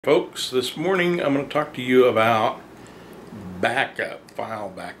Folks, this morning I'm going to talk to you about file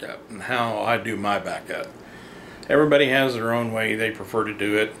backup, and how I do my backup. Everybody has their own way they prefer to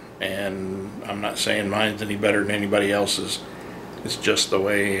do it, and I'm not saying mine's any better than anybody else's. It's just the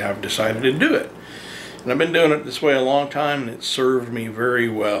way I've decided to do it. And I've been doing it this way a long time, and it served me very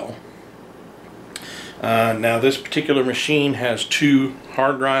well. Now this particular machine has two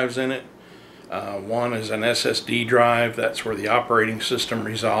hard drives in it. One is an SSD drive. That's where the operating system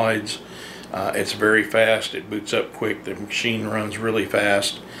resides. It's very fast. It boots up quick. The machine runs really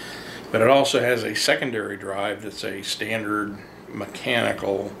fast. But it also has a secondary drive that's a standard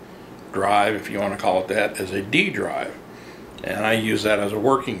mechanical drive, if you want to call it that, as a D drive. And I use that as a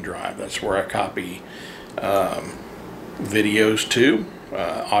working drive. That's where I copy videos to,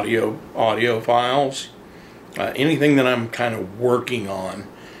 audio files, anything that I'm kind of working on.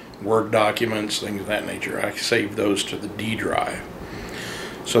 Word documents, things of that nature. I save those to the D drive.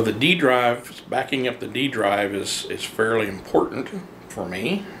 So the D drive, backing up the D drive is fairly important for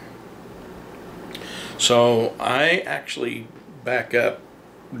me. So I actually back up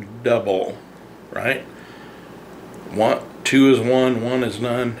double, right? Two is one is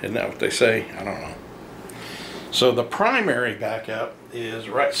none. Isn't that what they say? I don't know. So the primary backup is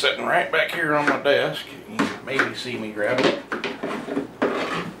sitting right back here on my desk. You can maybe see me grab it.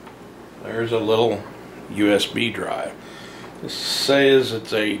 There's a little USB drive. This says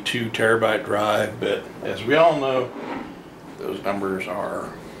it's a 2 terabyte drive, but as we all know, those numbers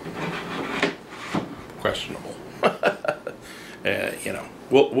are questionable. You know,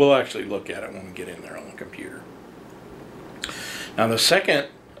 we'll actually look at it when we get in there on the computer. Now the second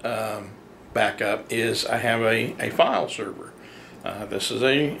backup is I have a file server. This is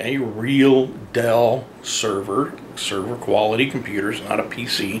a real Dell server quality computer. It's not a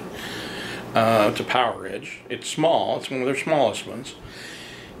PC. It's a PowerEdge. It's small. It's one of their smallest ones.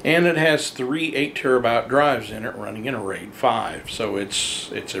 And it has 3 8 terabyte drives in it running in a RAID 5. So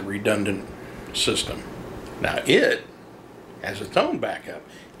it's a redundant system. Now it has its own backup.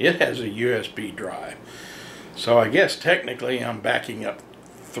 It has a USB drive. So I guess technically I'm backing up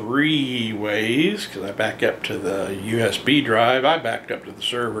 3 ways, because I back up to the USB drive, I backed up to the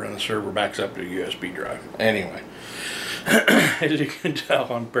server, and the server backs up to the USB drive. Anyway. As you can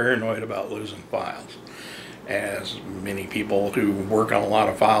tell, I'm paranoid about losing files, as many people who work on a lot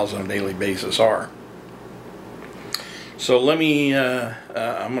of files on a daily basis are. So let me,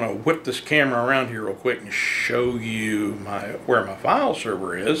 I'm going to whip this camera around here real quick and show you where my file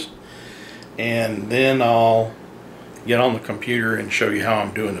server is, and then I'll get on the computer and show you how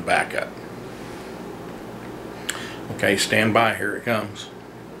I'm doing the backup. Okay, stand by, here it comes.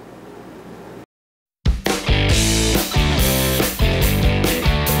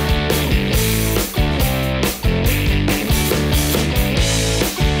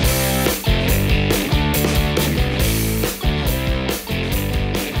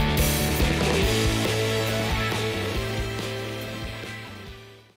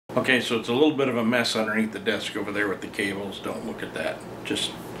 Okay, so it's a little bit of a mess underneath the desk over there with the cables. Don't look at that.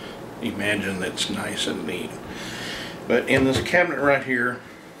 Just imagine that it's nice and neat. But in this cabinet right here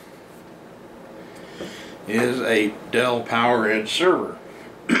is a Dell PowerEdge server.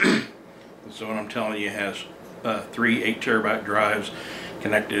 So what I'm telling you has 3 8 terabyte drives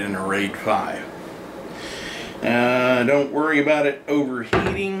connected in a RAID 5. Don't worry about it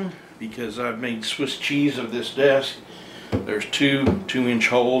overheating, because I've made Swiss cheese of this desk. There's two 2-inch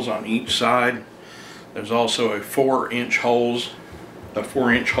holes on each side. There's also a 4-inch hole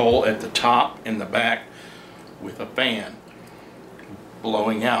at the top and the back with a fan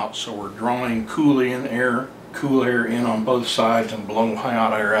blowing out. So we're drawing cool air in on both sides and blowing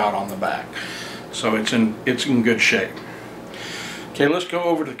hot air out on the back. So it's in good shape. Okay, let's go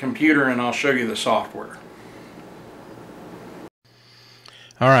over to the computer and I'll show you the software.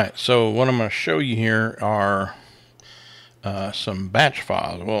 Alright, so what I'm going to show you here are some batch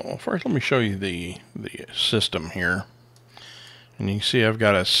files. Well, first let me show you the system here. And you can see I've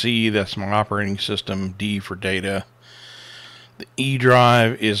got a C, that's my operating system, D for data. The E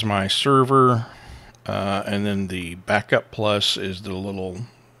drive is my server, and then the backup plus is the little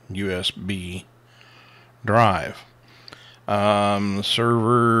USB drive. The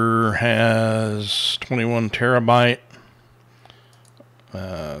server has 21 terabyte.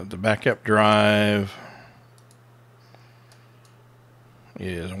 The backup drive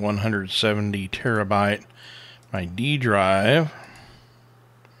is 170 terabyte. My D drive,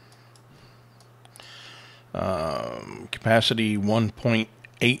 capacity 1.81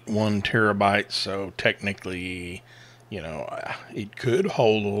 terabytes, so technically, you know, it could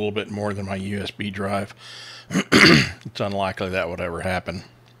hold a little bit more than my USB drive. It's unlikely that would ever happen.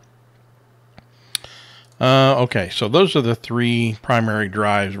 Okay, so those are the three primary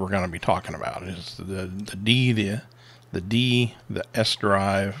drives we're going to be talking about. Is the D, the S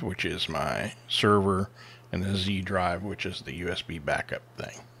drive, which is my server, and the Z drive, which is the USB backup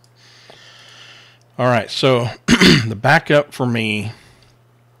thing. All right, so the backup for me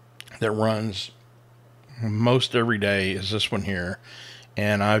that runs most every day is this one here,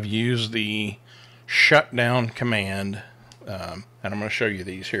 and I've used the shutdown command, and I'm going to show you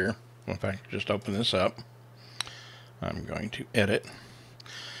these here. In fact, just open this up. I'm going to edit.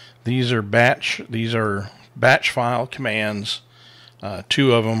 These are batch file commands,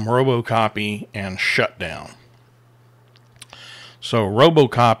 two of them, RoboCopy and shutdown. So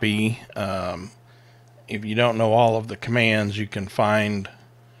RoboCopy, if you don't know all of the commands, you can find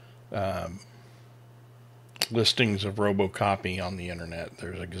listings of RoboCopy on the internet.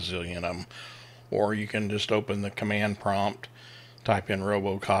 There's a gazillion of them. Or you can just open the command prompt, type in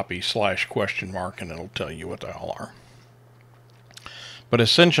RoboCopy / and it'll tell you what they all are. But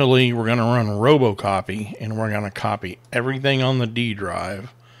essentially, we're going to run RoboCopy, and we're going to copy everything on the D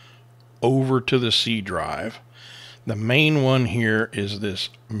drive over to the C drive. The main one here is this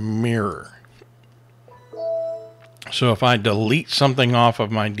mirror. So if I delete something off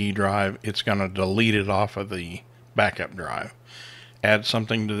of my D drive, it's going to delete it off of the backup drive. Add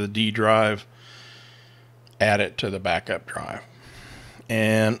something to the D drive, add it to the backup drive.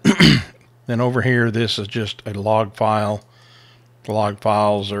 And then over here, this is just a log file. Log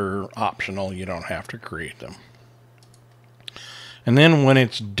files are optional. You don't have to create them. And then when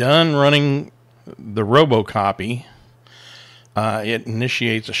it's done running the RoboCopy, it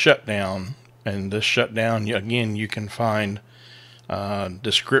initiates a shutdown. And this shutdown, again, you can find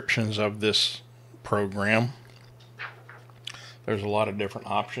descriptions of this program. There's a lot of different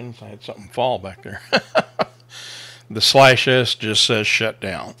options. I had something fall back there. The /S just says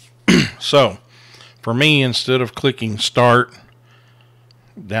shutdown. So for me, instead of clicking start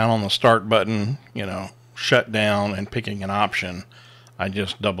down on the start button, shut down and picking an option, I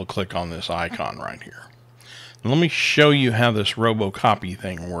just double click on this icon right here. Let me show you how this RoboCopy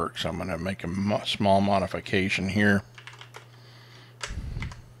thing works. I'm going to make a small modification here.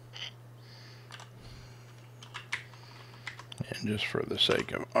 And just for the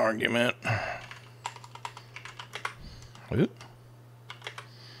sake of argument.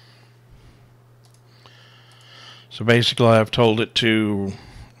 So basically I've told it to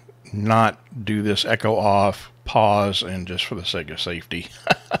not do this echo off, pause, and just for the sake of safety,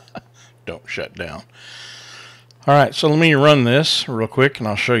 don't shut down. Alright, so let me run this real quick and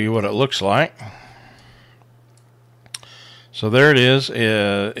I'll show you what it looks like. So there it is.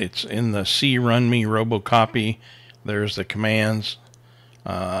 It's in the C run me RoboCopy. There's the commands.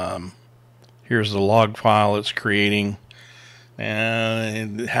 Here's the log file it's creating.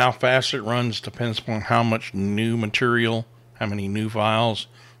 And how fast it runs depends upon how much new material, how many new files,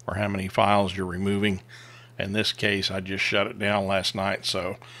 or how many files you're removing. In this case, I just shut it down last night,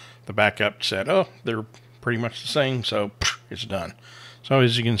 so the backup said, oh, they're pretty much the same, so it's done. So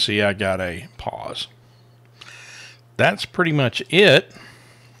as you can see, I got a pause. That's pretty much it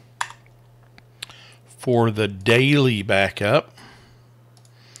for the daily backup.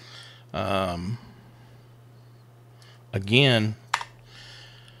 Again,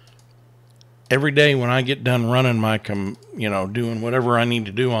 every day when I get done running my doing whatever I need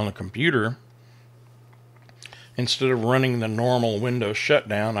to do on the computer, instead of running the normal Windows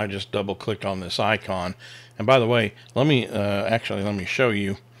shutdown, I just double click on this icon. And by the way, let me show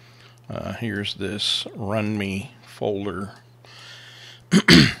you. Here's this run me folder.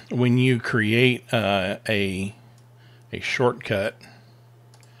 When you create a shortcut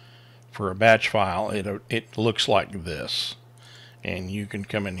for a batch file, it looks like this, and you can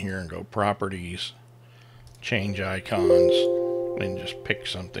come in here and go properties, change icons, and just pick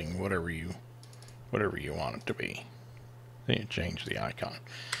something, whatever you want it to be. Then you change the icon.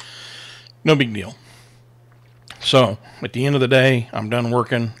 No big deal. So at the end of the day, I'm done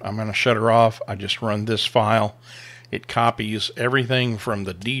working. I'm going to shut her off. I just run this file. It copies everything from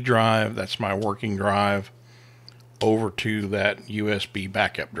the D drive, that's my working drive, over to that USB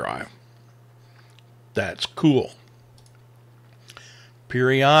backup drive. That's cool.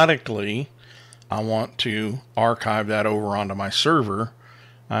 Periodically, I want to archive that over onto my server.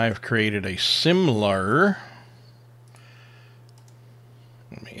 I've created a similar,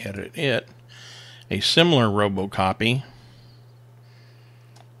 let me edit it, a similar RoboCopy,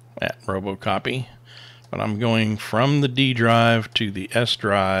 at RoboCopy, but I'm going from the D drive to the S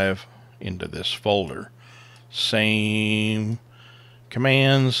drive into this folder. Same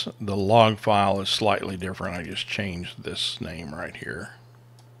commands, the log file is slightly different. I just changed this name right here,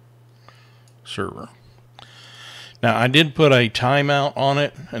 server. Now, I did put a timeout on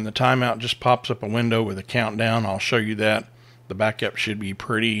it, and the timeout just pops up a window with a countdown. I'll show you that. The backup should be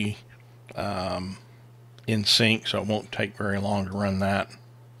pretty in sync, so it won't take very long to run that.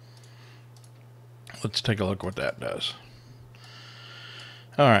 Let's take a look what that does.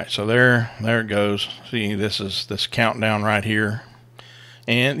 Alright, so there it goes. See, this is this countdown right here.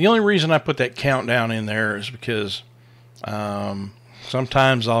 And the only reason I put that countdown in there is because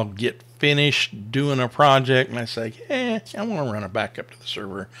sometimes I'll get finished doing a project and I say, I want to run a backup to the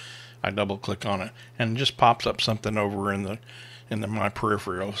server. I double click on it and it just pops up something over in my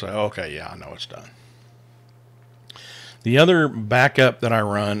peripheral. So okay, yeah, I know it's done. The other backup that I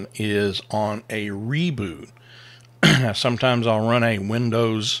run is on a reboot. Sometimes I'll run a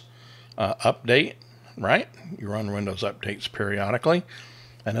Windows update, right? You run Windows updates periodically,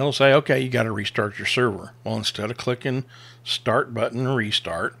 and it'll say, okay, you got to restart your server. Well, instead of clicking start button and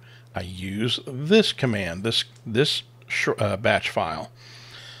restart, I use this command, this batch file.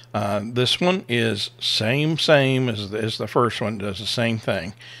 This one is same as the first one. Does the same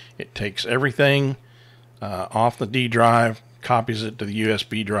thing. It takes everything off the D drive, copies it to the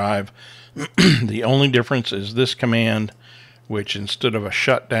USB drive. The only difference is this command, which instead of a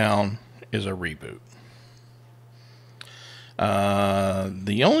shutdown is a reboot.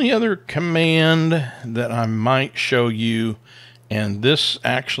 The only other command that I might show you, and this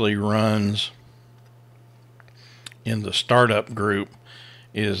actually runs in the startup group,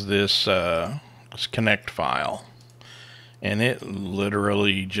 is this connect file. And it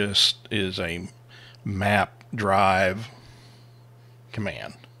literally just is a map drive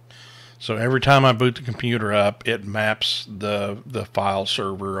command. So every time I boot the computer up, it maps the file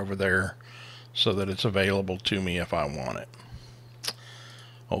server over there so that it's available to me if I want it.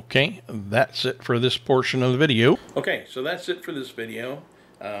 Okay, that's it for this portion of the video. Okay, so that's it for this video.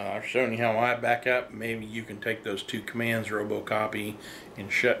 I've shown you how I back up. Maybe you can take those two commands, RoboCopy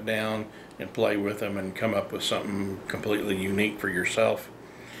and shutdown, and play with them and come up with something completely unique for yourself.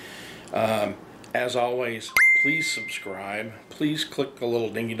 As always, please subscribe. Please click the little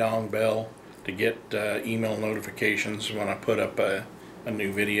ding-dong bell to get email notifications when I put up a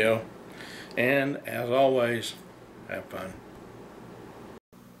new video. And as always, have fun.